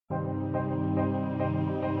Ladies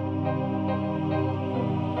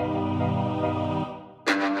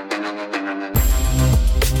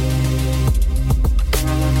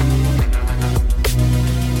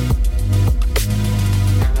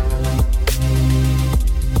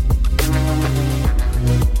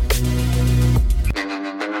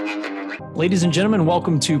and gentlemen,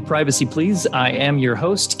 welcome to Privacy Please. I am your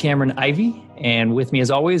host, Cameron Ivey, and with me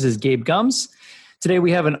as always is Gabe Gums. Today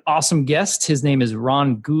we have an awesome guest. His name is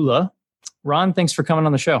Ron Gula. Ron, thanks for coming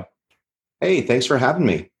on the show. Hey, thanks for having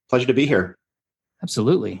me. Pleasure to be here.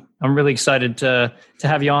 Absolutely. I'm really excited to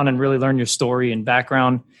have you on and really learn your story and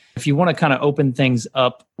background. If you want to kind of open things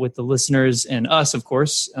up with the listeners and us, of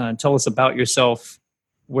course, tell us about yourself,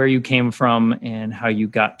 where you came from, and how you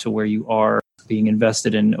got to where you are, being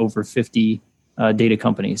invested in over 50 data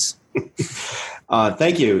companies.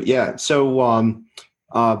 Thank you. Yeah. So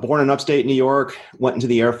born in upstate New York, went into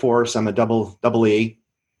the Air Force. I'm a double E.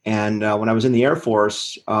 And when I was in the Air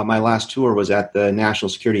Force, my last tour was at the National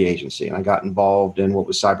Security Agency. And I got involved in what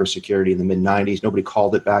was cybersecurity in the mid-90s. Nobody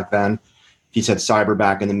called it back then. If you said cyber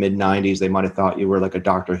back in the mid-90s, they might have thought you were like a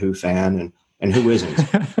Doctor Who fan, and who isn't?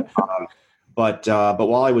 But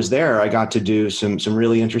while I was there, I got to do some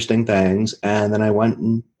really interesting things, and then I went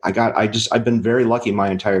and I've been very lucky my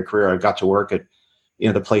entire career. I got to work at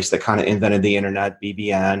the place that kind of invented the internet,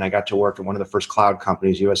 BBN. I got to work at one of the first cloud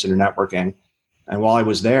companies, US Internetworking, and while I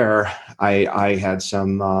was there, I had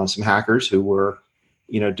some hackers who were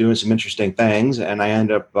doing some interesting things, and I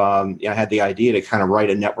ended up I had the idea to kind of write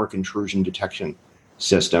a network intrusion detection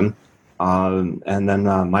system. And then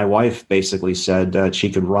my wife basically said she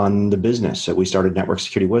could run the business. So we started Network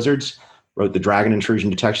Security Wizards, wrote the Dragon Intrusion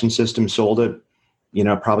Detection System, sold it.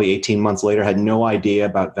 Probably 18 months later, had no idea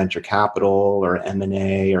about venture capital or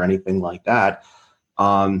M&A or anything like that.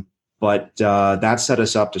 But that set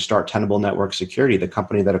us up to start Tenable Network Security, the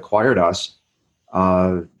company that acquired us.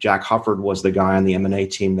 Jack Hufford was the guy on the M&A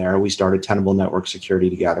team there. We started Tenable Network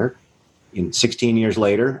Security together. 16 years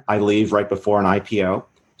later, I leave right before an IPO.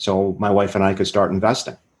 So my wife and I could start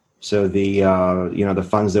investing. So the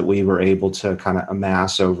funds that we were able to kind of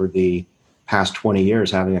amass over the past 20 years,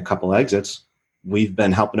 having a couple exits, we've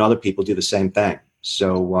been helping other people do the same thing.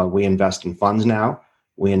 So we invest in funds now.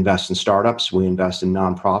 We invest in startups. We invest in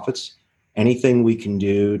nonprofits. Anything we can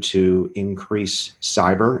do to increase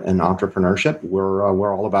cyber and entrepreneurship,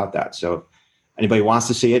 we're all about that. So if anybody wants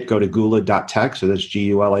to see it, go to gula.tech. So that's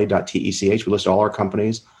gula.tech. We list all our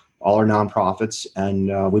companies, all our nonprofits,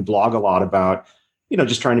 and we blog a lot about,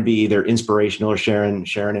 just trying to be either inspirational or sharing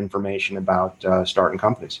information about starting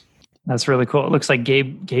companies. That's really cool. It looks like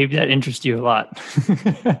Gabe, that interests you a lot.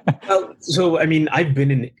 So, I've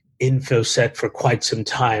been in InfoSec for quite some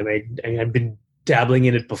time. I've been dabbling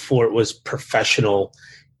in it before it was professional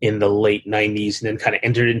in the late 90s, and then kind of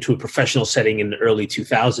entered into a professional setting in the early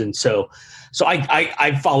 2000s. So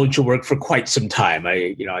I followed your work for quite some time.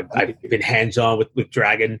 I've been hands-on with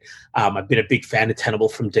Dragon. I've been a big fan of Tenable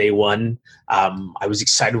from day one. I was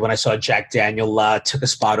excited when I saw Jack Daniel took a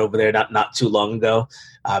spot over there not too long ago.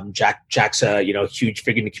 Jack's a huge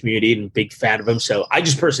figure in the community and big fan of him. So I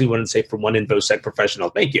just personally wanted to say, from one InfoSec professional,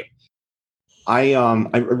 thank you. I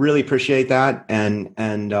really appreciate that,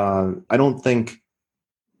 and I don't think.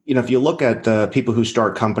 If you look at the people who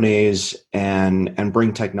start companies and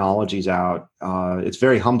bring technologies out, it's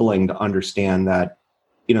very humbling to understand that,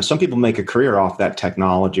 some people make a career off that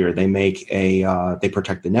technology, or they they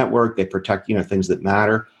protect the network, they protect, things that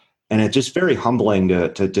matter. And it's just very humbling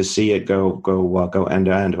to see it go end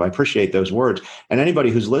to end. I appreciate those words. And anybody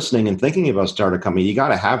who's listening and thinking about starting a company, you got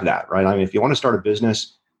to have that, right? If you want to start a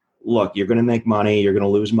business, look, you're going to make money, you're going to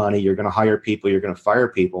lose money, you're going to hire people, you're going to fire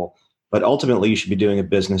people. But ultimately, you should be doing a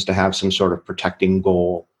business to have some sort of protecting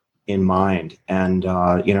goal in mind. And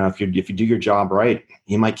if you do your job right,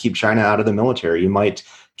 you might keep China out of the military. You might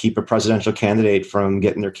keep a presidential candidate from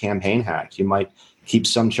getting their campaign hacked. You might keep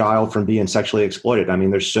some child from being sexually exploited.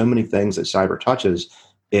 There's so many things that cyber touches.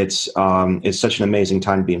 It's such an amazing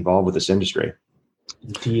time to be involved with this industry.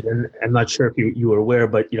 Indeed, and I'm not sure if you were aware,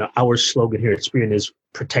 but our slogan here at Experian is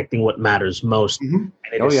protecting what matters most. Mm-hmm.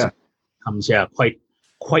 And it comes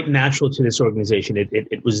quite natural to this organization.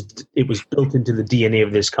 It was built into the DNA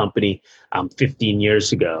of this company 15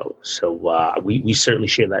 years ago. So we certainly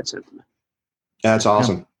share that sentiment. That's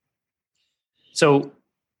awesome. Yeah. So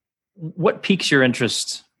what piques your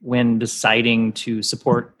interest when deciding to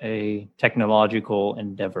support a technological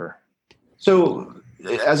endeavor? So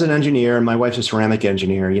as an engineer, and my wife's a ceramic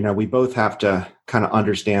engineer, we both have to kind of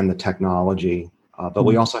understand the technology, but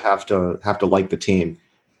we also have to like the team.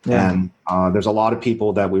 Yeah. And there's a lot of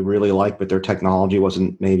people that we really like, but their technology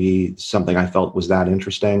wasn't maybe something I felt was that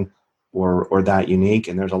interesting. or that unique.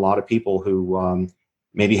 And there's a lot of people who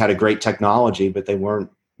maybe had a great technology, but they weren't,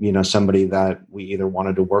 somebody that we either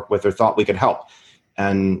wanted to work with or thought we could help.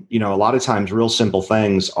 And, a lot of times real simple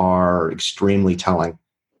things are extremely telling.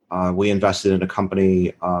 We invested in a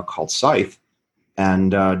company called Scythe.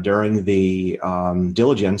 And during the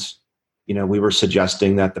diligence, we were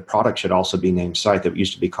suggesting that the product should also be named Scythe. It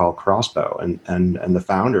used to be called Crossbow. And the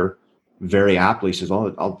founder very aptly says,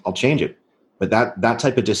 well, I'll change it. But that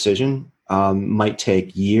type of decision might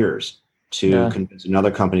take years to convince another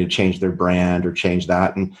company to change their brand or change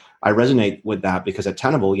that. And I resonate with that because at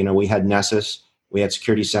Tenable, we had Nessus, we had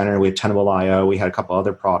Security Center, we had Tenable.io, we had a couple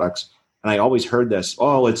other products. And I always heard this,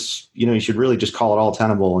 it's, you should really just call it all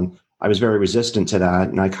Tenable. And I was very resistant to that.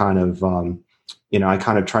 And I kind of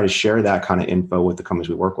try to share that kind of info with the companies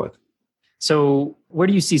we work with. So where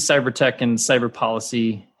do you see cyber tech and cyber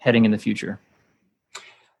policy heading in the future?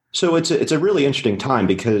 So it's a really interesting time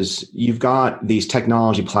because you've got these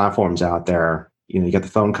technology platforms out there. You got the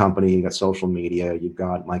phone company, you got social media, you've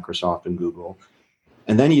got Microsoft and Google.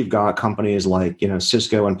 And then you've got companies like,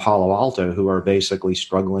 Cisco and Palo Alto who are basically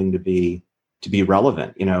struggling to be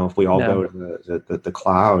relevant. If we all go to the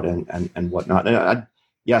cloud and whatnot. And I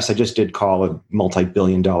just did call a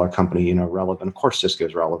multi-billion-dollar company, relevant. Of course, Cisco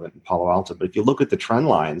is relevant in Palo Alto. But if you look at the trend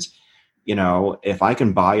lines, if I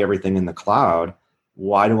can buy everything in the cloud,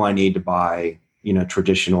 why do I need to buy,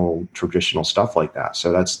 traditional stuff like that?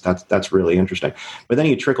 So that's really interesting. But then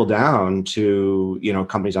you trickle down to,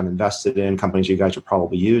 companies I'm invested in, companies you guys are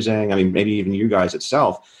probably using. I mean, maybe even you guys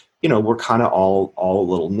itself, we're kind of all a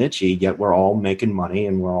little nichey, yet we're all making money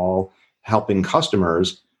and we're all helping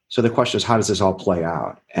customers. So the question is, how does this all play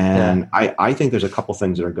out? And I think there's a couple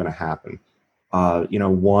things that are going to happen.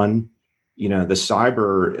 One, the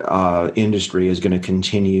cyber industry is going to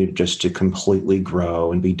continue just to completely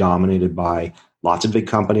grow and be dominated by lots of big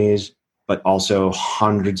companies, but also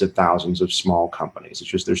hundreds of thousands of small companies. It's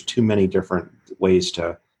just there's too many different ways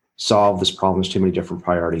to solve this problem. There's too many different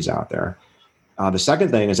priorities out there. The second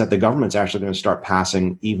thing is that the government's actually going to start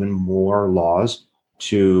passing even more laws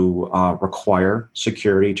to require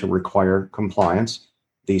security, to require compliance.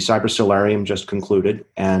 The Cyber Solarium just concluded,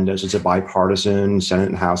 and this is a bipartisan Senate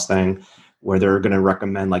and House thing where they're going to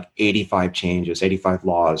recommend like 85 changes, 85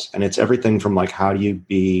 laws. And it's everything from like, how do you get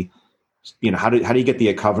the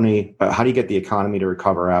economy to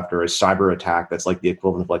recover after a cyber attack that's like the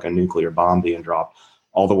equivalent of like a nuclear bomb being dropped,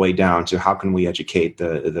 all the way down to how can we educate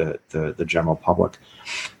the general public.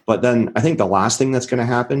 But then I think the last thing that's going to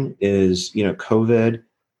happen is, COVID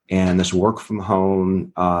and this work from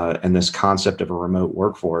home and this concept of a remote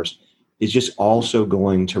workforce is just also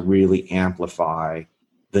going to really amplify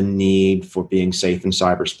the need for being safe in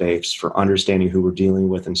cyberspace, for understanding who we're dealing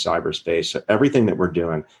with in cyberspace. So everything that we're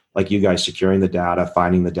doing, like you guys securing the data,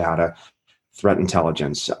 finding the data, threat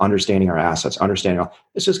intelligence, understanding our assets,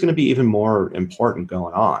 it's just going to be even more important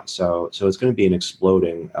going on. So it's going to be an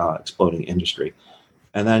exploding industry.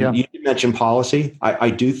 And then you mentioned policy.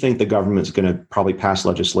 I do think the government's going to probably pass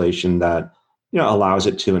legislation that allows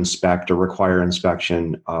it to inspect or require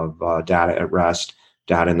inspection of data at rest,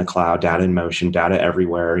 data in the cloud, data in motion, data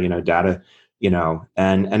everywhere, data,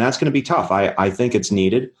 and that's going to be tough. I think it's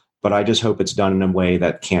needed, but I just hope it's done in a way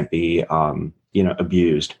that can't be,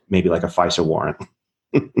 abused, maybe like a FISA warrant.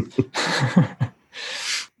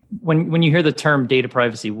 When you hear the term data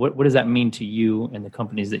privacy, what does that mean to you and the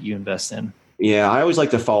companies that you invest in? Yeah, I always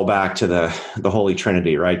like to fall back to the holy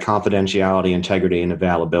trinity, right? Confidentiality, integrity, and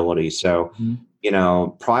availability. So,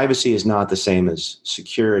 privacy is not the same as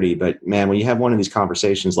security, but man, when you have one of these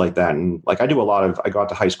conversations like that, and like I go out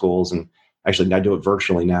to high schools, and actually I do it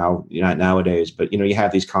virtually now, nowadays, but you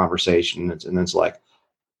have these conversations and it's like,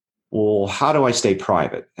 well, how do I stay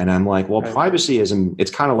private? And I'm like, well, right. Privacy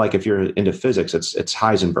it's kind of like if you're into physics, it's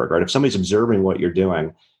Heisenberg, right? If somebody's observing what you're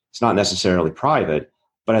doing, it's not necessarily private,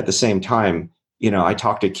 but at the same time, I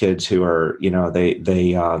talk to kids who are,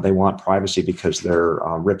 they want privacy because they're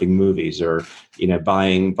ripping movies or,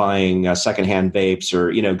 buying secondhand vapes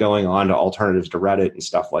or, going on to alternatives to Reddit and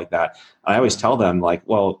stuff like that. I always tell them like,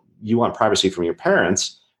 well, you want privacy from your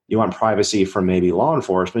parents. You want privacy from maybe law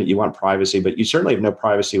enforcement. You want privacy, but you certainly have no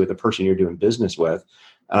privacy with the person you're doing business with.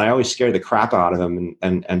 And I always scare the crap out of them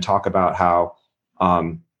and talk about how,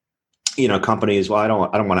 companies, well, I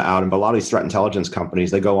don't want to out them, but a lot of these threat intelligence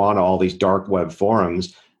companies, they go on to all these dark web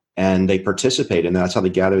forums and they participate, and that's how they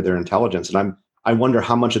gather their intelligence. And I wonder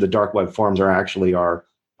how much of the dark web forums are actually our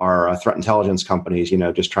threat intelligence companies,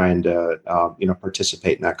 just trying to,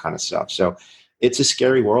 participate in that kind of stuff. So it's a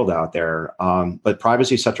scary world out there. But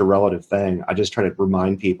privacy is such a relative thing. I just try to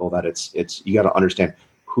remind people that it's you got to understand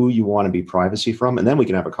who you want to be privacy from, and then we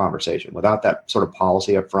can have a conversation. Without that sort of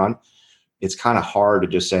policy up front, it's kind of hard to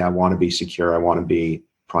just say, I want to be secure, I want to be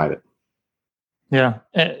private. Yeah.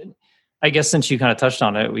 I guess since you kind of touched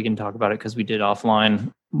on it, we can talk about it because we did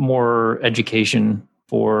offline more education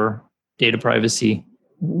for data privacy.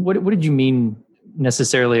 What did you mean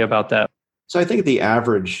necessarily about that? So I think the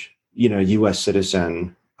average, U.S.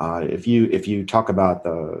 citizen, if you talk about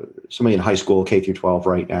somebody in high school, K through 12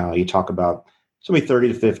 right now, you talk about somebody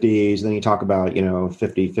 30 to 50s, and then you talk about,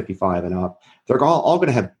 50, 55 and up. They're all going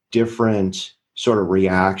to have different sort of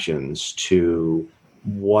reactions to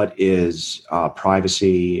what is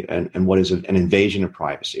privacy and what is an invasion of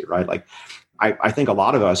privacy, right? Like, I think a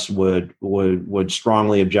lot of us would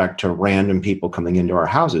strongly object to random people coming into our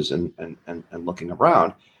houses and looking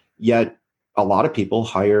around. Yet a lot of people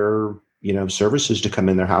hire, services to come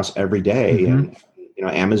in their house every day. Mm-hmm. And,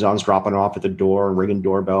 Amazon's dropping off at the door and ringing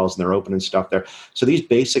doorbells and they're opening stuff there. So these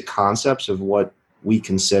basic concepts of what we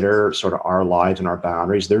consider sort of our lives and our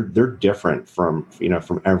boundaries, they're different from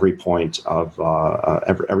every point of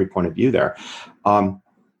every point of view there. And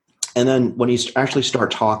then when you actually start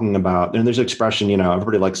talking about, and there's an expression,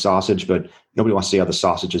 everybody likes sausage, but nobody wants to see how the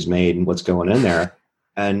sausage is made and what's going in there.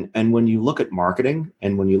 And when you look at marketing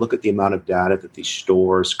and when you look at the amount of data that these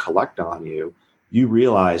stores collect on you, you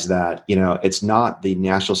realize that, it's not the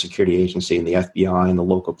National Security Agency and the FBI and the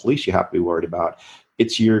local police you have to be worried about.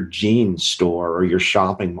 It's your jeans store or your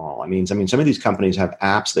shopping mall. I mean, some of these companies have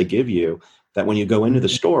apps they give you that when you go into the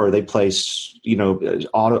store, they place,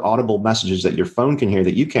 audible messages that your phone can hear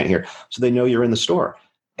that you can't hear. So they know you're in the store.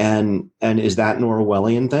 And is that an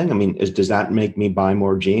Orwellian thing? I mean, does that make me buy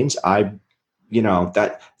more jeans?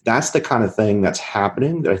 That's the kind of thing that's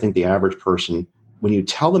happening that I think the average person, when you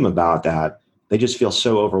tell them about that, they just feel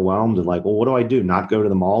so overwhelmed and like, well, what do I do? Not go to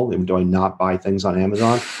the mall? Do I not buy things on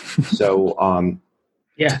Amazon? So,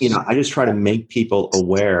 I just try to make people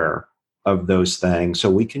aware of those things so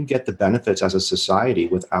we can get the benefits as a society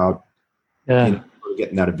without getting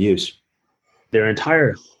that abuse. There are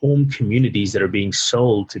entire home communities that are being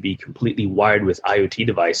sold to be completely wired with IoT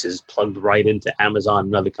devices plugged right into Amazon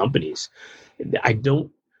and other companies. I don't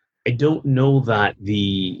know that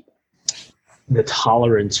the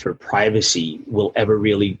tolerance for privacy will ever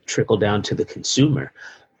really trickle down to the consumer.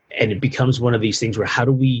 And it becomes one of these things where how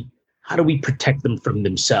do we protect them from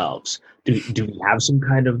themselves? Do we have some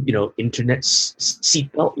kind of, internet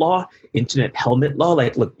seatbelt law, internet helmet law?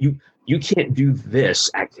 Like, look, you can't do this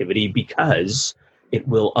activity because it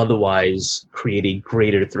will otherwise create a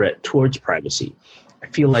greater threat towards privacy. I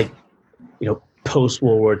feel like, post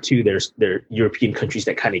World War II, there are European countries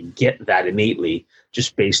that kind of get that innately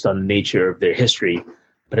just based on the nature of their history.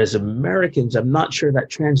 But as Americans, I'm not sure that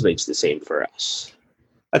translates the same for us.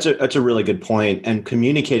 That's a really good point. And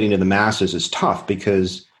communicating to the masses is tough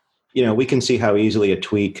because, we can see how easily a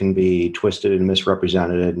tweet can be twisted and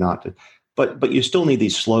misrepresented, but you still need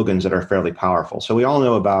these slogans that are fairly powerful. So we all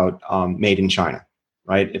know about made in China,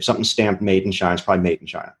 right? If something's stamped made in China, it's probably made in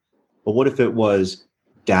China. But what if it was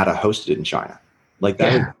data hosted in China? Like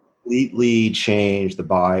that would completely change the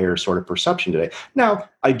buyer sort of perception today. Now,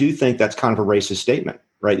 I do think that's kind of a racist statement,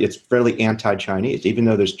 right? It's fairly anti-Chinese, even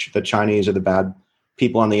though the Chinese are the bad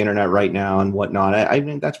people on the internet right now and whatnot. I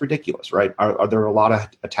mean, that's ridiculous, right? Are there a lot of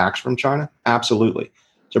attacks from China? Absolutely.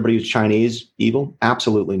 Is everybody who's Chinese evil?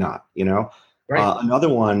 Absolutely not, Right. Another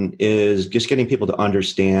one is just getting people to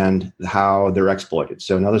understand how they're exploited.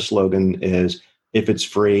 So another slogan is, if it's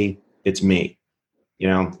free, it's me.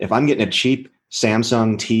 If I'm getting a cheap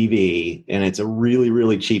Samsung TV and it's a really,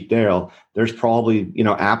 really cheap deal, there's probably,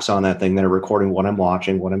 apps on that thing that are recording what I'm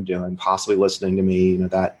watching, what I'm doing, possibly listening to me,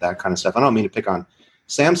 that kind of stuff. I don't mean to pick on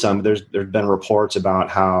Samsung, but there's been reports about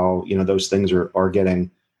how, those things are getting,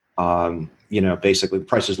 basically the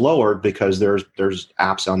price is lowered because there's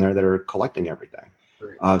apps on there that are collecting everything.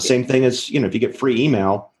 Same thing as, if you get free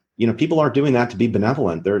email, people aren't doing that to be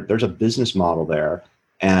benevolent. There's a business model there.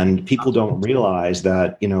 And people don't realize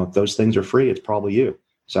that, if those things are free, it's probably you.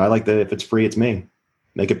 So I like that if it's free, it's me.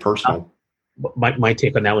 Make it personal. My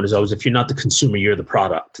take on that one is always, if you're not the consumer, you're the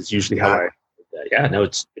product. It's usually how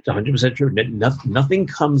it's 100% true. Nothing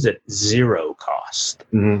comes at zero cost.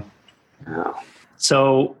 Mm-hmm. Oh.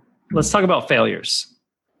 So let's talk about failures.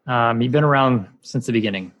 You've been around since the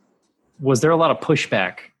beginning. Was there a lot of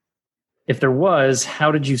pushback? If there was,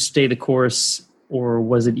 how did you stay the course, or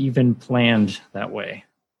was it even planned that way?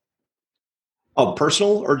 Oh,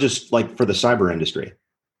 personal or just like for the cyber industry?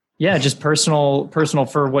 Yeah, just personal for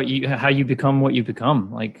how you become what you become.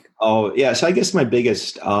 Like, oh yeah. So I guess my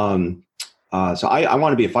biggest, so I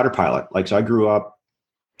want to be a fighter pilot. Like, so I grew up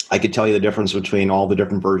I could tell you the difference between all the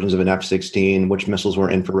different versions of an F-16, which missiles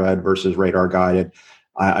were infrared versus radar guided.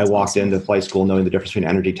 I walked into flight school knowing the difference between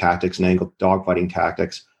energy tactics and angled dogfighting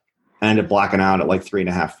tactics. I ended up blacking out at like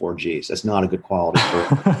 3.5, 4 Gs. That's not a good quality for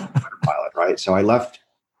a fighter pilot, right? So I left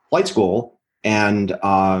flight school, and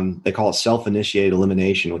they call it self-initiated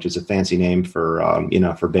elimination, which is a fancy name for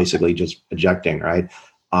for basically just ejecting, right?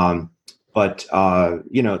 But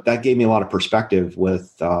that gave me a lot of perspective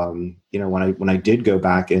with when I did go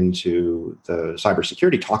back into the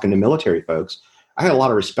cybersecurity, talking to military folks, I had a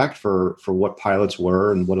lot of respect for what pilots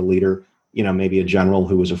were and what a leader, maybe a general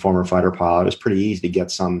who was a former fighter pilot. It was pretty easy to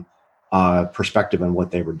get some perspective on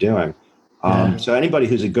what they were doing. So anybody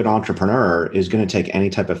who's a good entrepreneur is going to take any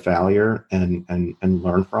type of failure and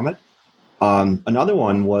learn from it. Another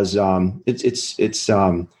one was I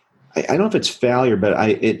don't know if it's failure, but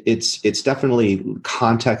it's definitely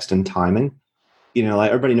context and timing. Like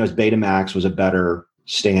everybody knows Betamax was a better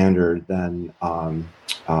standard than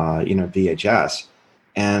VHS.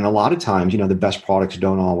 And a lot of times, the best products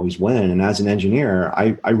don't always win. And as an engineer,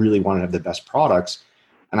 I really wanted to have the best products.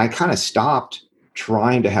 And I kind of stopped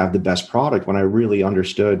trying to have the best product when I really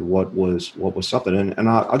understood what was something. And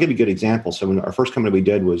I'll give you a good example. So when our first company we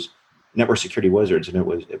did was Network Security Wizards, and it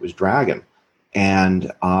was Dragon.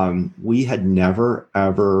 And we had never,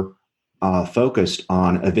 ever focused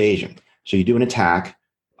on evasion. So you do an attack,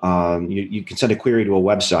 you can send a query to a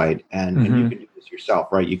website, and you can do this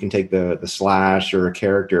yourself, right? You can take the slash or a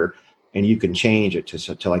character, and you can change it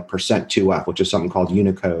to like %2F, which is something called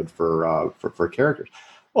Unicode for characters.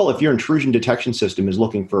 Well, if your intrusion detection system is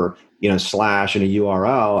looking for slash and a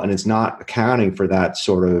URL, and it's not accounting for that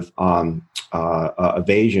sort of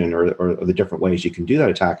evasion or the different ways you can do that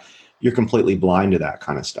attack, you're completely blind to that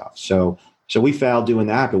kind of stuff. So we failed doing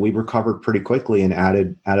that, but we recovered pretty quickly and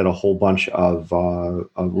added a whole bunch of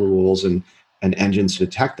rules and engines to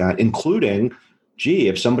detect that, including,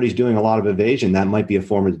 if somebody's doing a lot of evasion, that might be a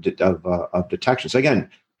form of detection. So again,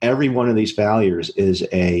 every one of these failures is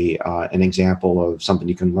an example of something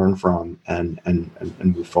you can learn from and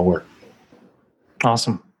move forward.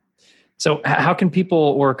 Awesome. So how can people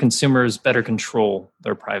or consumers better control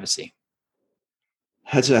their privacy?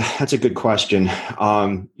 That's a good question.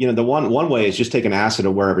 The one way is just take an asset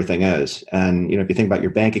of where everything is. And, if you think about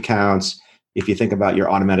your bank accounts, if you think about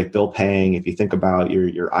your automatic bill paying, if you think about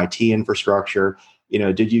your IT infrastructure,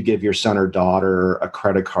 did you give your son or daughter a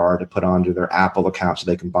credit card to put onto their Apple account so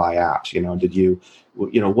they can buy apps? Did you,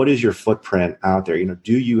 what is your footprint out there?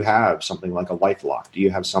 Do you have something like a LifeLock? Do you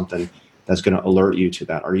have something that's going to alert you to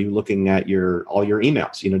that? Are you looking at all your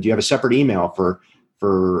emails? Do you have a separate email for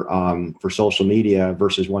social media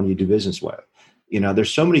versus one you do business with?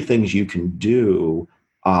 There's so many things you can do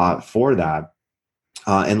for that.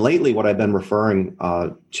 And lately, what I've been referring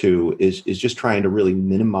to is just trying to really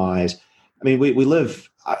minimize. I mean, we live.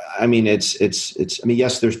 I mean,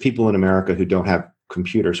 yes, there's people in America who don't have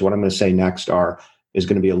computers. So what I'm going to say next is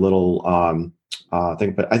going to be a little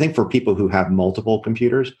thing. But I think for people who have multiple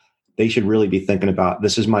computers, they should really be thinking about,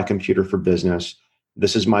 this is my computer for business.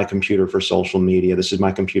 This is my computer for social media. This is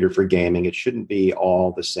my computer for gaming. It shouldn't be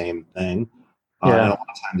all the same thing. And a lot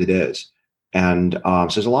of times it is. And so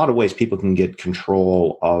there's a lot of ways people can get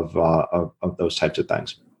control of those types of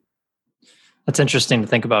things. That's interesting to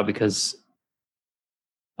think about, because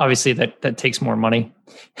obviously that takes more money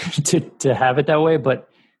to have it that way. But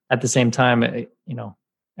at the same time,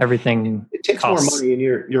 everything it takes costs more money, and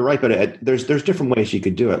you're right. But there's different ways you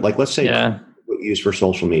could do it. Like, let's say what you use for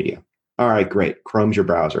social media. All right, great. Chrome's your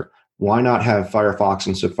browser. Why not have Firefox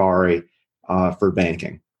and Safari for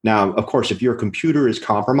banking? Now, of course, if your computer is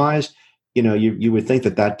compromised, you would think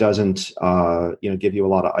that doesn't give you a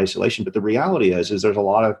lot of isolation. But the reality is there's a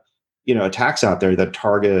lot of attacks out there that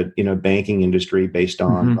target banking industry based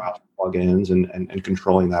on browser plugins and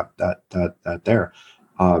controlling that there.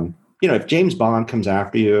 If James Bond comes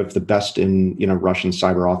after you, if the best in Russian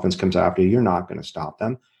cyber offense comes after you, you're not going to stop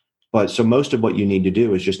them. But so most of what you need to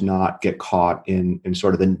do is just not get caught in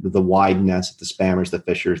sort of the wide nets that the spammers, the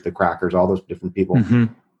phishers, the crackers, all those different people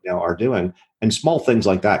are doing. And small things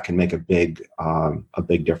like that can make a big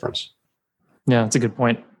difference. Yeah, that's a good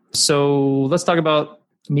point. So let's talk about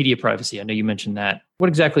media privacy. I know you mentioned that. What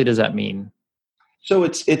exactly does that mean? So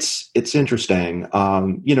it's interesting.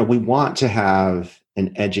 We want to have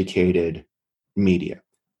an educated media.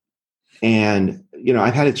 And,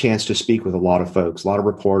 I've had a chance to speak with a lot of folks, a lot of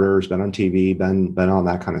reporters, been on TV, been on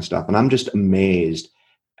that kind of stuff. And I'm just amazed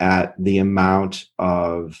at the amount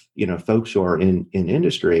of, folks who are in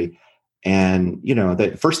industry. And,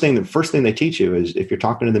 the first thing they teach you is, if you're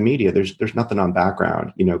talking to the media, there's nothing on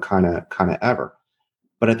background, kind of ever.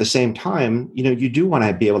 But at the same time, you do want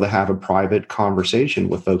to be able to have a private conversation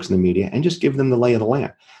with folks in the media and just give them the lay of the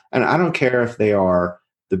land. And I don't care if they are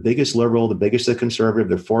the biggest liberal, the biggest conservative,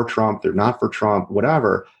 they're for Trump, they're not for Trump,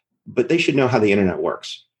 whatever, but they should know how the internet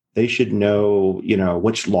works. They should know,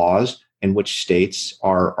 which laws and which states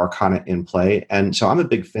are kind of in play. And so I'm a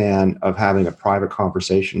big fan of having a private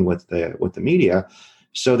conversation with the media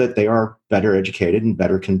so that they are better educated and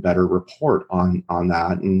can better report on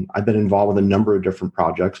that. And I've been involved with a number of different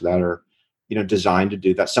projects that are, designed to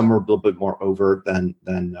do that. Some are a little bit more overt than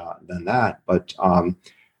that. But I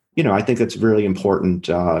think it's a really important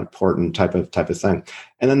type of thing.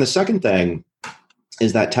 And then the second thing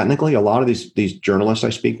is that technically a lot of these journalists I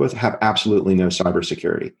speak with have absolutely no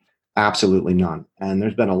cybersecurity, absolutely none. And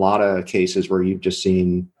there's been a lot of cases where you've just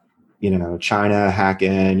seen, China hack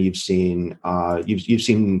in. You've seen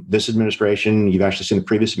this administration. You've actually seen the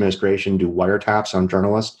previous administration do wiretaps on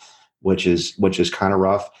journalists, which is kind of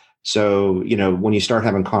rough. So when you start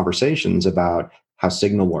having conversations about how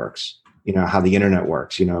Signal works, how the internet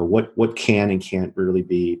works, what can and can't really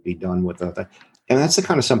be done with that. And that's the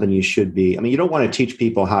kind of something you should be. I mean, you don't want to teach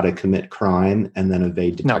people how to commit crime and then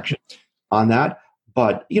evade detection on that.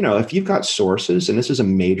 But, if you've got sources, and this is a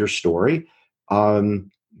major story, look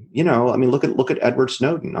at Edward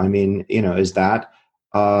Snowden. I mean, is that,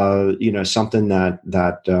 something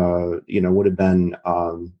that would have been,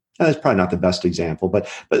 that's probably not the best example, but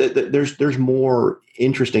there's more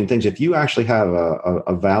interesting things. If you actually have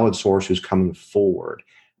a valid source who's coming forward,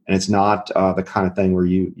 and it's not the kind of thing where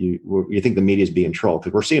you think the media is being trolled,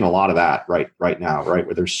 because we're seeing a lot of that right now, right?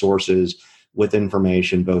 Where there's sources with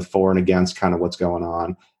information, both for and against kind of what's going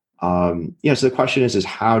on. So the question is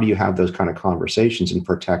how do you have those kind of conversations and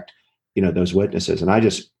protect, those witnesses? And I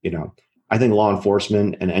just, I think law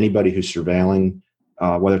enforcement and anybody who's surveilling,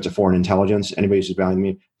 whether it's a foreign intelligence, anybody who's surveilling me,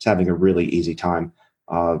 is having a really easy time.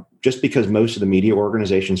 Just because most of the media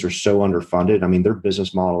organizations are so underfunded. I mean, their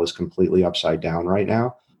business model is completely upside down right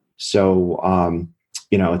now. So,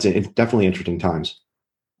 it's definitely interesting times.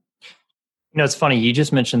 It's funny. You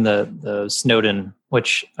just mentioned the Snowden,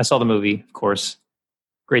 which I saw the movie, of course.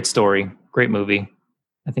 Great story, great movie.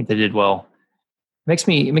 I think they did well. It makes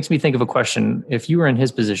me think of a question. If you were in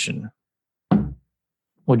his position,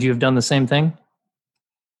 would you have done the same thing?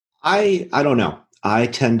 I don't know. I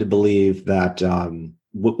tend to believe that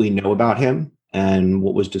what we know about him and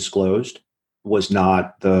what was disclosed was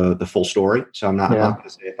not the full story. So I'm not going to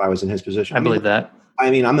say if I was in his position. I believe that. I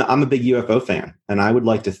mean, I'm a big UFO fan, and I would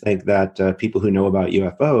like to think that people who know about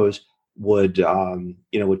UFOs would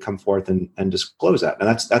come forth and disclose that. And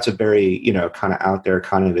that's a very, kind of out there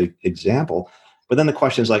kind of example. But then the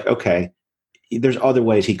question is like, okay, there's other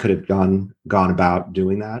ways he could have gone about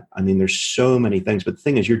doing that. I mean, there's so many things, but the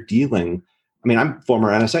thing is I'm former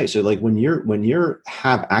NSA. So like when you're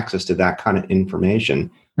have access to that kind of information,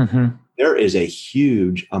 there is a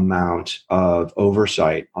huge amount of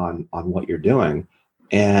oversight on what you're doing.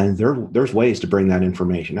 And there's ways to bring that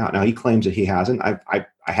information out. Now he claims that he hasn't. I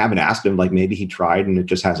haven't asked him. Like maybe he tried and it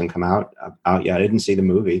just hasn't come out yet. I didn't see the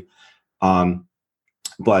movie.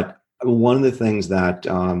 But one of the things that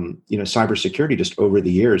cybersecurity, just over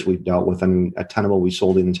the years we've dealt with. I mean, at Tenable we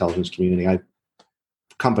sold to the intelligence community.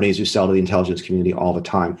 Companies who sell to the intelligence community all the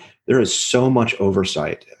time. There is so much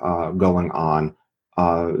oversight going on.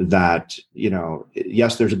 That,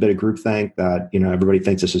 yes, there's a bit of groupthink that, everybody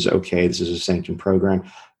thinks this is okay. This is a sanctioned program.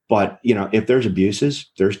 But, if there's abuses,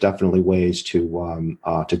 there's definitely ways to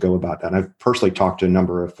go about that. And I've personally talked to a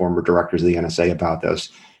number of former directors of the NSA about this.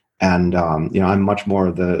 And, I'm much more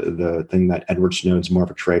of the thing that Edward Snowden's more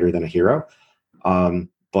of a traitor than a hero.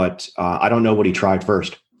 But I don't know what he tried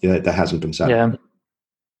first. That hasn't been said. Yeah,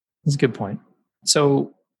 that's a good point.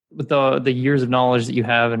 So, with the years of knowledge that you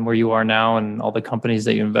have and where you are now and all the companies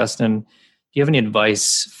that you invest in, do you have any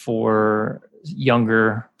advice for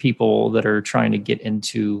younger people that are trying to get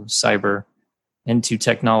into cyber, into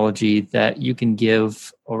technology, that you can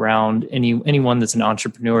give around anyone that's an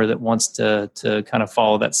entrepreneur that wants to kind of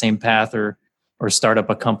follow that same path or start up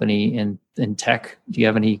a company in tech? Do you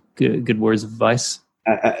have any good words of advice?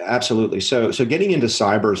 Absolutely. So getting into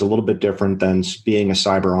cyber is a little bit different than being a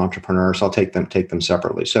cyber entrepreneur. So I'll take them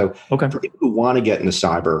separately. So for people who want to get into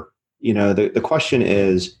cyber, the question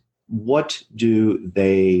is, what do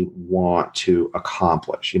they want to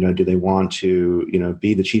accomplish? Do they want to,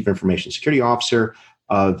 be the chief information security officer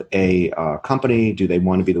of a company? Do they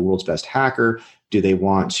want to be the world's best hacker? Do they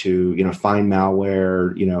want to, find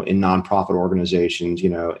malware, in nonprofit organizations,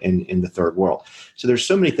 in the third world? So there's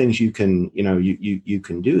so many things you can, you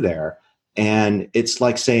can do there. And it's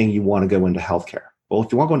like saying you want to go into healthcare. Well,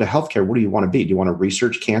 if you want to go into healthcare, what do you want to be? Do you want to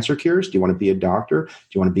research cancer cures? Do you want to be a doctor? Do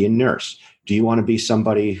you want to be a nurse? Do you want to be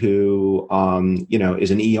somebody who,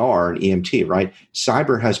 is an ER, an EMT, right?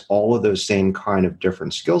 Cyber has all of those same kind of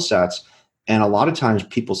different skill sets. And a lot of times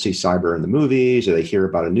people see cyber in the movies or they hear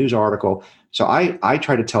about a news article. So I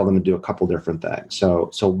try to tell them to do a couple different things. So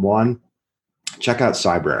one, check out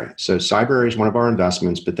Cybrary. So Cybrary is one of our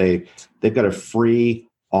investments, but they've got a free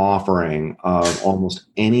offering of almost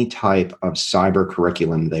any type of cyber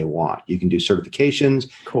curriculum they want. You can do certifications.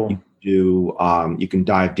 Cool. You can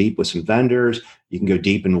dive deep with some vendors. You can go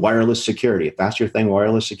deep in wireless security. If that's your thing,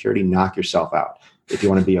 wireless security, knock yourself out. If you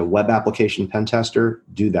want to be a web application pen tester,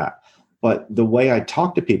 do that. But the way I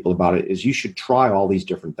talk to people about it is you should try all these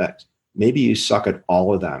different things. Maybe you suck at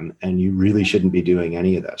all of them and you really shouldn't be doing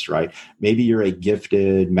any of this, right? Maybe you're a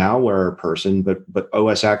gifted malware person, but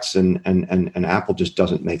OS X and Apple just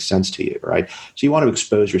doesn't make sense to you, right? So you want to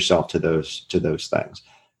expose yourself to those things.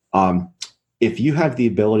 If you have the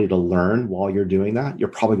ability to learn while you're doing that, you're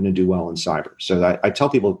probably going to do well in cyber. So I tell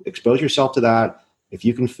people, expose yourself to that. If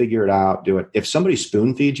you can figure it out, do it. If somebody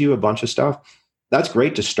spoon feeds you a bunch of stuff, that's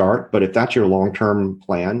great to start. But if that's your long-term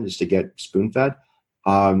plan is to get spoon fed,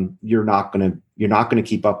 you're not going to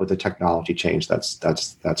keep up with the technology change that's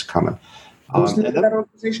coming. What's the name of that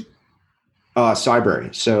organization?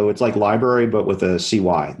 Cybrary. So it's like library, but with a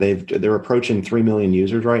CY. They're approaching 3 million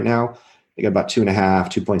users right now. They got about 2.5,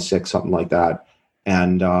 2.6, something like that.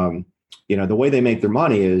 And the way they make their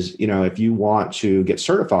money is, if you want to get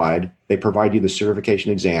certified, they provide you the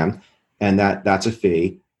certification exam, and that's a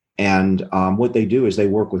fee. And what they do is they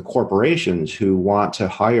work with corporations who want to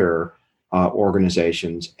hire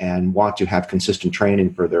organizations and want to have consistent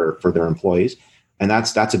training for their employees, and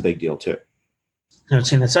that's a big deal too.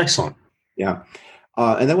 That's excellent. Yeah.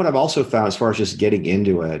 And then what I've also found as far as just getting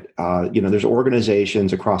into it, there's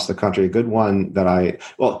organizations across the country. A good one that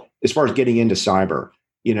as far as getting into cyber,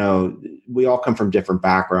 we all come from different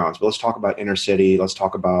backgrounds, but let's talk about inner city. Let's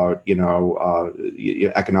talk about,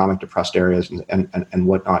 economic depressed areas and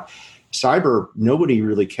whatnot. Cyber, nobody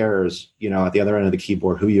really cares, at the other end of the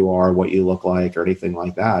keyboard, who you are, what you look like, or anything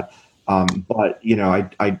like that. But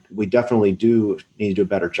we definitely do need to do a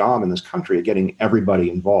better job in this country of getting everybody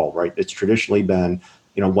involved, right? It's traditionally been,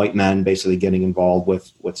 white men basically getting involved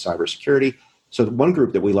with cybersecurity. So one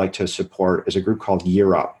group that we like to support is a group called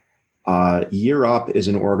Year Up. Year Up is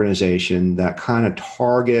an organization that kind of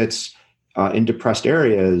targets in depressed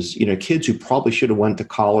areas, kids who probably should have went to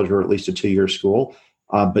college or at least a 2-year school,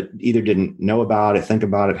 but either didn't know about it, think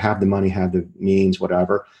about it, have the money, have the means,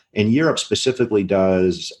 whatever. And Year Up specifically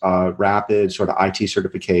does rapid sort of IT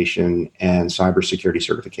certification and cybersecurity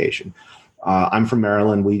certification. I'm from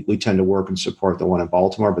Maryland. We tend to work and support the one in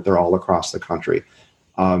Baltimore, but they're all across the country.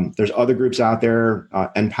 There's other groups out there.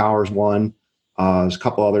 NPower's one. There's a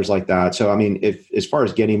couple others like that. So, I mean, if as far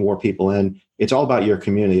as getting more people in, it's all about your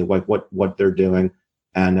community, like what they're doing,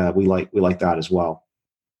 and we like that as well.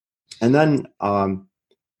 And then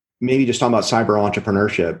maybe just talking about cyber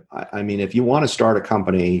entrepreneurship. I mean, if you want to start a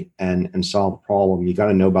company and solve a problem, you got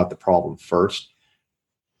to know about the problem first.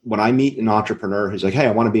 When I meet an entrepreneur who's like, "Hey,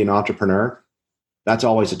 I want to be an entrepreneur," that's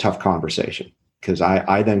always a tough conversation because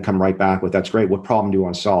I then come right back with, "That's great. What problem do you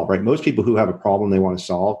want to solve?" Right? Most people who have a problem they want to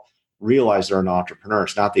solve realize they're an entrepreneur.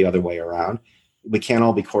 It's not the other way around. We can't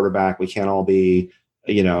all be quarterback. We can't all be,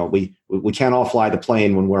 we can't all fly the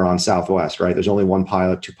plane when we're on Southwest, right? There's only one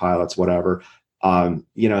pilot, 2 pilots, whatever.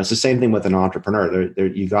 It's the same thing with an entrepreneur.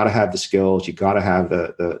 You got to have the skills. You got to have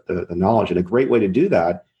the knowledge. And a great way to do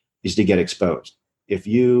that is to get exposed. If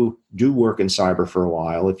you do work in cyber for a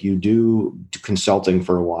while, if you do consulting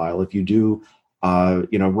for a while, if you do,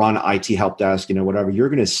 run IT help desk, whatever, you're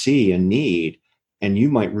going to see a need. And you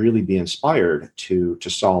might really be inspired to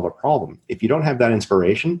solve a problem. If you don't have that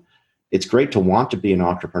inspiration, it's great to want to be an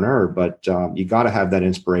entrepreneur, but you got to have that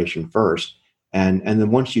inspiration first. And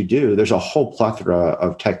then once you do, there's a whole plethora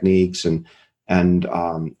of techniques and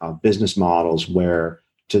business models where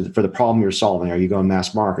for the problem you're solving, are you going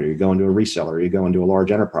mass market? Are you going to a reseller? Are you going to a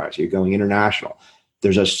large enterprise? Are you going international?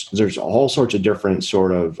 There's all sorts of different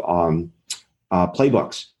sort of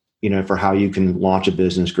playbooks, for how you can launch a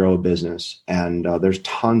business, grow a business. And there's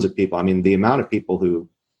tons of people. I mean, the amount of people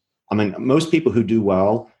most people who do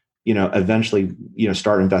well, eventually,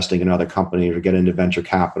 start investing in other companies or get into venture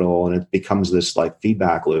capital, and it becomes this like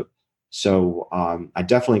feedback loop. So I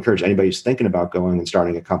definitely encourage anybody who's thinking about going and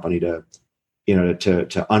starting a company to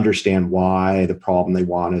understand why the problem they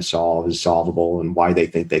want to solve is solvable and why they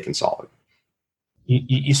think they can solve it.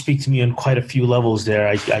 You speak to me on quite a few levels there.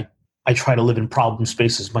 I I try to live in problem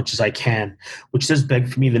space as much as I can, which does beg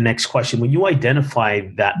for me the next question. When you identify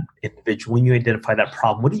that individual, when you identify that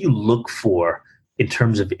problem, what do you look for in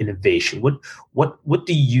terms of innovation? What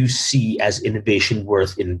do you see as innovation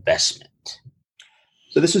worth investment?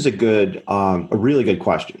 So this is a really good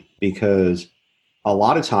question, because a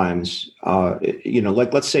lot of times,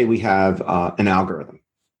 like let's say we have an algorithm,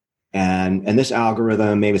 and this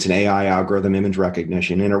algorithm, maybe it's an AI algorithm, image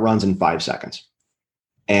recognition, and it runs in 5 seconds.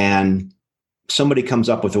 And somebody comes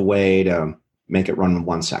up with a way to make it run in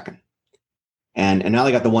 1 second. And now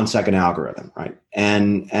they got the 1 second algorithm, right?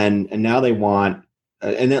 And now they want,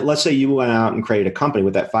 and then let's say you went out and created a company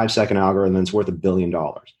with that 5 second algorithm that's worth $1 billion.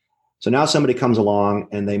 So now somebody comes along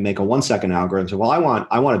and they make a 1 second algorithm. So, well, I want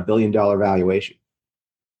 $1 billion valuation.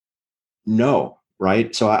 No,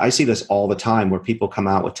 right? So I see this all the time where people come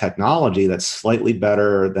out with technology that's slightly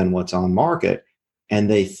better than what's on market, and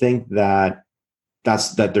they think that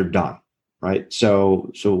they're done, right?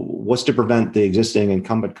 So what's to prevent the existing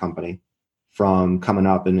incumbent company from coming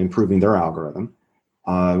up and improving their algorithm?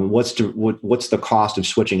 What's the cost of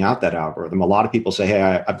switching out that algorithm? A lot of people say,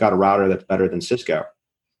 "Hey, I've got a router that's better than Cisco."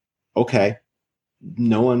 Okay,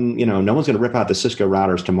 no one's going to rip out the Cisco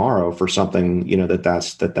routers tomorrow for something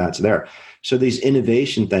that's there. So these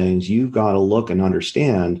innovation things, you've got to look and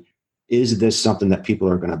understand: is this something that people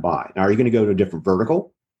are going to buy? Now, are you going to go to a different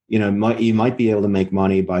vertical? You might be able to make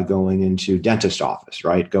money by going into dentist office,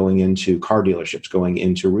 right? Going into car dealerships, going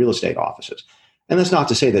into real estate offices. And that's not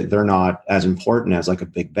to say that they're not as important as like a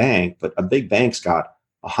big bank, but a big bank's got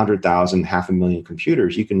 100,000, 500,000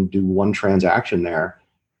 computers. You can do one transaction there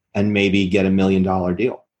and maybe get $1 million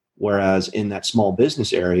deal. Whereas in that small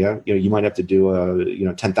business area, you might have to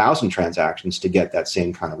do 10,000 transactions to get that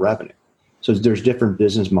same kind of revenue. So there's different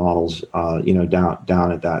business models,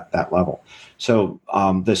 down at that level. So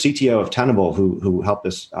the CTO of Tenable, who helped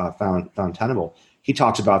us found Tenable, he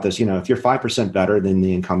talks about this. If you're 5% better than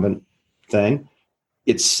the incumbent thing,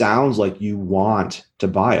 it sounds like you want to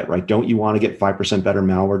buy it, right? Don't you want to get 5% better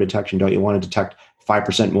malware detection? Don't you want to detect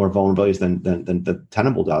 5% more vulnerabilities than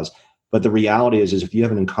Tenable does? But the reality is if you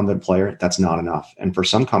have an incumbent player, that's not enough. And for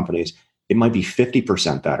some companies, it might be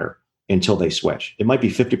 50% better until they switch. It might be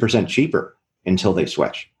 50% cheaper until they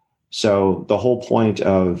switch. So the whole point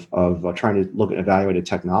of trying to look at evaluated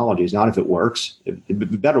technology is not if it works.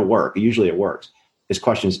 It better work. Usually it works. His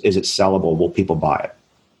question is it sellable? Will people buy it?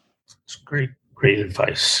 It's great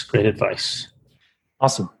advice. Great advice.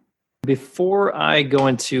 Awesome. Before I go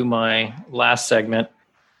into my last segment,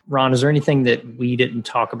 Ron, is there anything that we didn't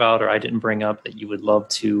talk about or I didn't bring up that you would love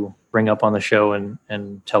to bring up on the show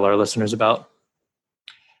and tell our listeners about?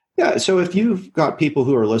 Yeah. So if you've got people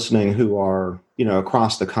who are listening who are,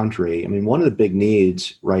 across the country, I mean, one of the big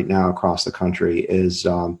needs right now across the country is,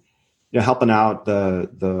 helping out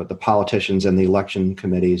the politicians and the election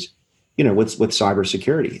committees, with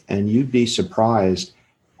cybersecurity. And you'd be surprised,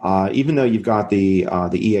 even though you've got the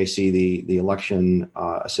EAC, the Election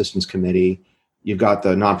Assistance Committee, you've got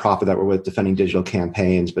the nonprofit that we're with, Defending Digital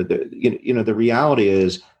Campaigns. But the reality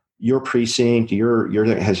is, your precinct, you're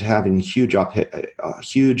having huge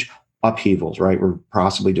upheavals, right? We're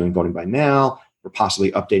possibly doing voting by mail. We're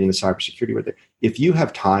possibly updating the cybersecurity with it. If you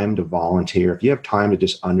have time to volunteer, if you have time to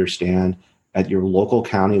just understand at your local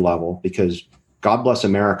county level, because God bless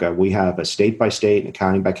America, we have a state by state and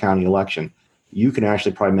county by county election. You can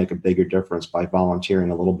actually probably make a bigger difference by volunteering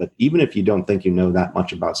a little bit, even if you don't think you know that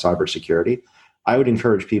much about cybersecurity. I would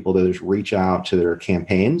encourage people to just reach out to their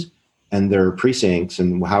campaigns and their precincts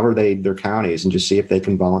and however their counties, and just see if they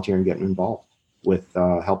can volunteer and get involved with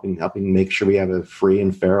helping make sure we have a free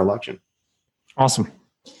and fair election. Awesome.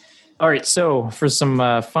 All right. So for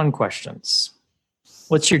some fun questions,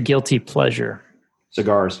 what's your guilty pleasure?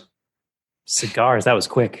 Cigars. Cigars. That was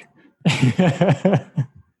quick.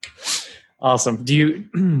 Awesome. Do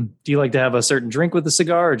you like to have a certain drink with the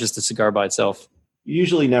cigar, or just a cigar by itself?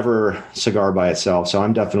 Usually never cigar by itself. So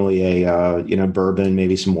I'm definitely a bourbon,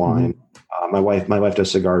 maybe some wine. My wife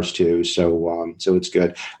does cigars too, so it's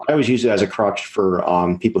good. I always use it as a crutch for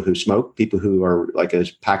people who smoke, people who are like a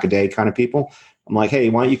pack a day kind of people. I'm like, hey,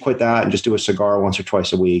 why don't you quit that and just do a cigar once or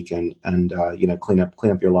twice a week, and clean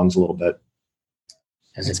up your lungs a little bit.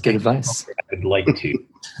 That's good advice. I'd like to.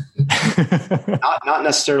 not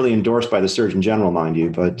necessarily endorsed by the Surgeon General, mind you,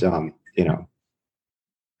 but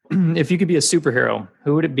If you could be a superhero,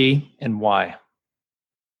 who would it be and why?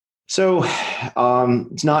 So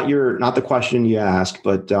it's not the question you asked,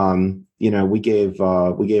 but we gave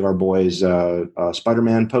our boys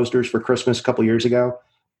Spider-Man posters for Christmas a couple years ago.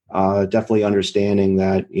 Definitely understanding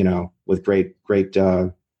that with great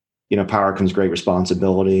power comes great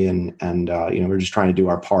responsibility, and we're just trying to do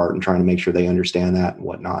our part and trying to make sure they understand that and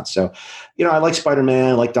whatnot. So, I like Spider-Man,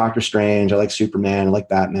 I like Doctor Strange, I like Superman, I like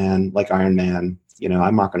Batman, I like Iron Man.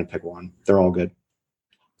 I'm not going to pick one. They're all good.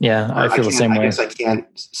 Yeah, I feel the same way. I guess I can't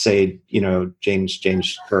say,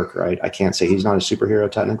 James Kirk, right? I can't say he's not a superhero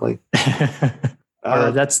technically.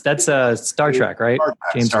 That's Star Trek, right?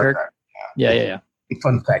 James Star Kirk. Trek, Yeah.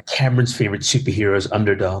 Fun fact: Cameron's favorite superhero is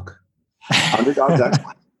Underdog. Underdog's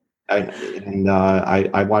excellent.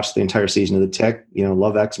 I watched the entire season of The Tick.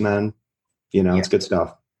 Love X-Men. It's good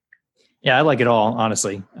stuff. Yeah, I like it all,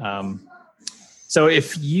 honestly. So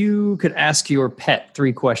if you could ask your pet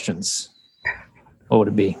 3 questions, what would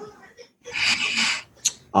it be?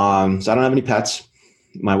 So I don't have any pets.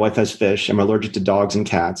 My wife has fish. I'm allergic to dogs and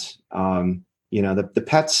cats. The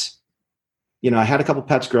pets, I had a couple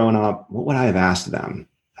pets growing up. What would I have asked them?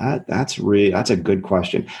 That's a good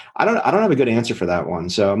question. I don't have a good answer for that one.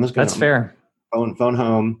 So I'm just going to. That's fair. Phone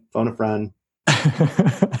home, phone a friend. All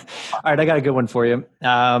right. I got a good one for you.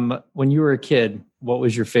 When you were a kid, what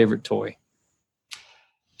was your favorite toy?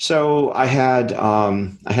 So I had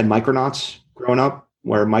Micronauts growing up,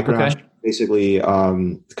 where Micronauts basically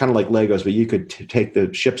kind of like Legos, but you could take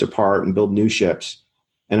the ships apart and build new ships.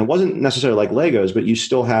 And it wasn't necessarily like Legos, but you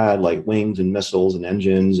still had like wings and missiles and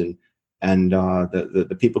engines, and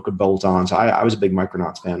the people could bolt on. So I was a big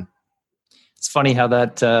Micronauts fan. It's funny how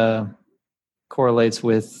that correlates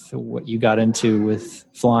with what you got into with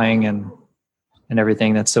flying and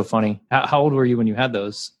everything. That's so funny. How old were you when you had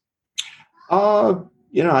those? I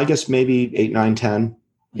guess maybe 8, 9, 10.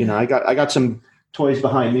 I got some toys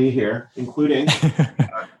behind me here, including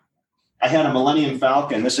I had a Millennium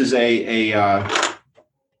Falcon. This is it's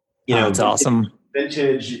awesome.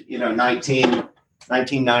 Vintage,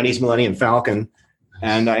 1990s Millennium Falcon.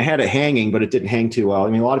 And I had it hanging, but it didn't hang too well. I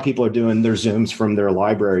mean, a lot of people are doing their Zooms from their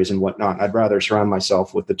libraries and whatnot. I'd rather surround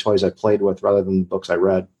myself with the toys I played with rather than the books I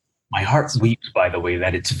read. My heart weeps, by the way,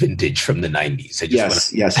 that it's vintage from the 90s.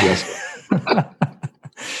 Yes.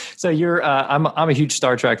 So you're, I'm a huge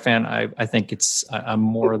Star Trek fan. I think I'm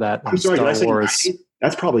more of that. I'm sorry, Star Wars.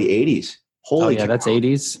 That's probably 80s. Holy cow. That's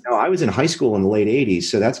 80s. No, I was in high school in the late 80s,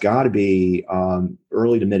 so that's got to be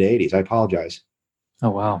early to mid 80s. I apologize. Oh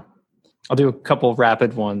wow. I'll do a couple of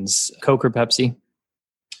rapid ones. Coke or Pepsi?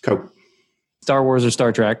 Coke. Star Wars or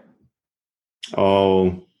Star Trek?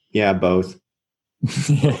 Oh, yeah, both.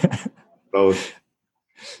 Both.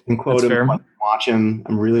 And quote him, watch him.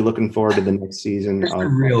 I'm really looking forward to the next season. Here's the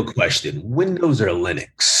real question: Windows or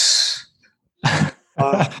Linux?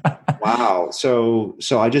 Wow. So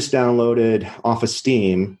I just downloaded off of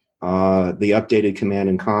Steam the updated Command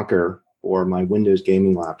and Conquer for my Windows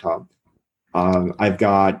gaming laptop. I've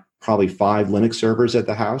got probably 5 Linux servers at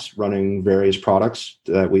the house running various products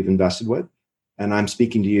that we've invested with. And I'm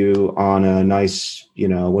speaking to you on a nice,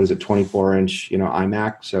 24-inch,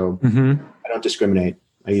 iMac. So I don't discriminate.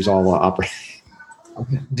 I use all operating.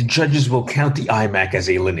 The judges will count the iMac as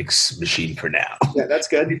a Linux machine for now. Yeah, that's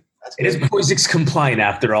good. It is POSIX compliant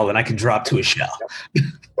after all, and I can drop to a shell.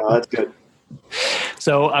 That's good.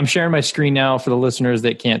 So I'm sharing my screen now for the listeners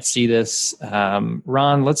that can't see this.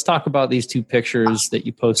 Ron, let's talk about these 2 pictures that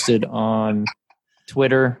you posted on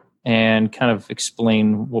Twitter and kind of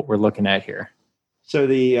explain what we're looking at here. So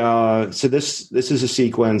this is a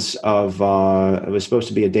sequence of it was supposed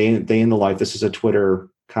to be a day in the life. This is a Twitter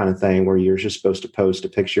kind of thing where you're just supposed to post a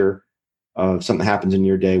picture of something that happens in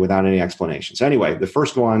your day without any explanation. So anyway, the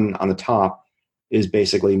first one on the top is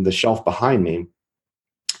basically the shelf behind me.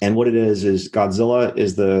 And what it is Godzilla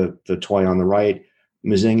is the toy on the right.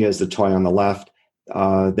 Mazinga is the toy on the left.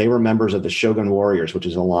 They were members of the Shogun Warriors, which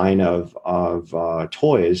is a line of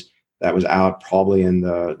toys that was out probably in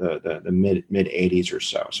the mid 80s or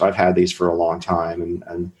so. So I've had these for a long time,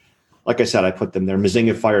 and like I said, I put them there.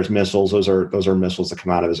 Mazinga fires missiles. Those are missiles that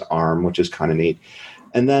come out of his arm, which is kind of neat.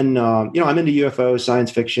 And then I'm into UFOs, science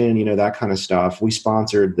fiction, that kind of stuff. We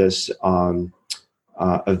sponsored this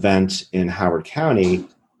event in Howard County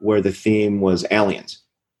where the theme was aliens,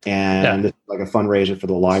 and It's like a fundraiser for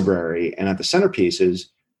the library. And at the centerpieces,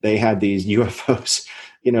 they had these UFOs.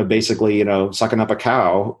 Basically, sucking up a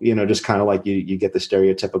cow, just kind of like you get the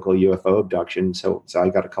stereotypical UFO abduction. So I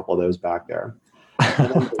got a couple of those back there.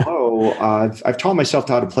 And then below, I've taught myself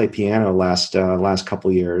how to play piano last couple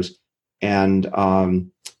of years, and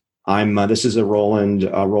this is a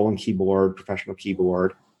Roland keyboard, professional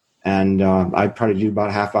keyboard, and I probably do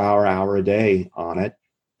about half hour a day on it.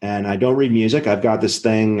 And I don't read music. I've got this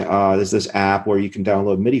thing. There's this app where you can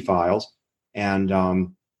download MIDI files, and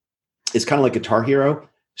it's kind of like Guitar Hero.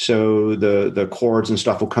 So the chords and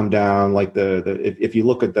stuff will come down like if you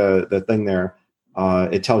look at the thing there,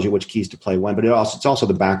 It tells you which keys to play when, but it's also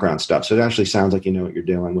the background stuff. So it actually sounds like you know what you're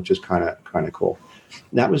doing, which is kind of cool.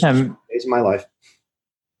 And that was days of my life.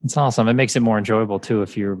 It's awesome. It makes it more enjoyable too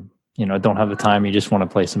if you're, don't have the time, you just want to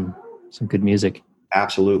play some good music.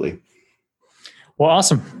 Absolutely. Well,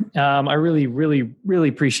 awesome. I really, really, really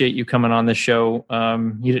appreciate you coming on this show.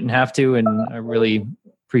 You didn't have to, and I really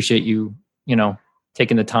appreciate you,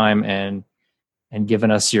 taking the time and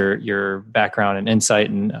giving us your background and insight.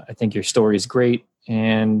 And I think your story is great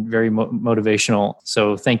and very motivational.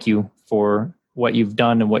 So thank you for what you've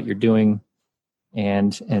done and what you're doing,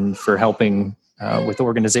 and for helping with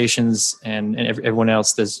organizations and everyone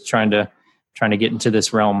else that's trying to get into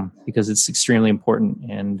this realm, because it's extremely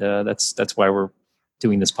important. And that's why we're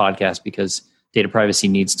doing this podcast, because data privacy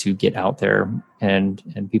needs to get out there and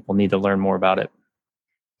people need to learn more about it.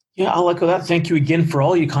 Yeah, I'll echo that. Thank you again for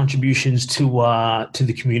all your contributions to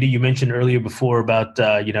the community. You mentioned earlier before about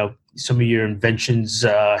some of your inventions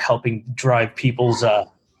helping drive people's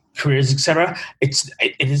careers, etc. It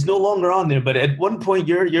is no longer on there, but at one point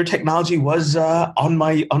your technology was on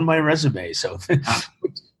my resume. So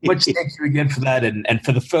much thank you again for that, and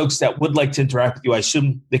for the folks that would like to interact with you, I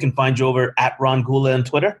assume they can find you over at Ron Gula on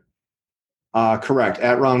Twitter. Correct.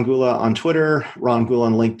 At Ron Gula on Twitter, Ron Gula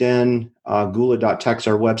on LinkedIn, gula.tech's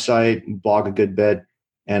our website, blog a good bit.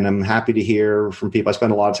 And I'm happy to hear from people. I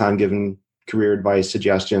spend a lot of time giving career advice,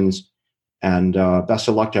 suggestions, and best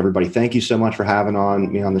of luck to everybody. Thank you so much for having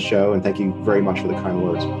me on the show. And thank you very much for the kind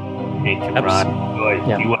words. Thank you, Ron. Enjoy.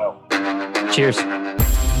 Yeah. Be well. Cheers.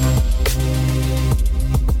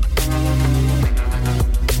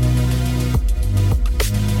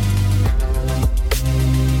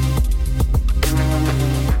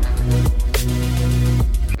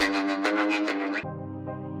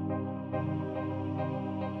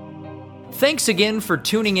 Thanks again for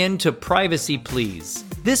tuning in to Privacy Please.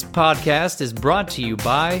 This podcast is brought to you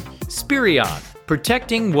by Spirion,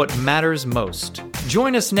 protecting what matters most.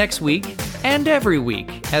 Join us next week and every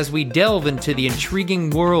week as we delve into the intriguing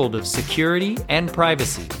world of security and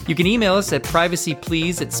privacy. You can email us at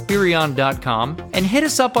privacyplease@spirion.com and hit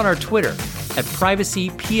us up on our Twitter at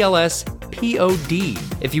privacyplspod.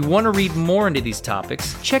 If you want to read more into these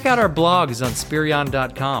topics, check out our blogs on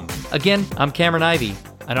spirion.com. Again, I'm Cameron Ivey,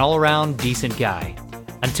 an all-around decent guy.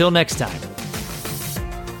 Until next time.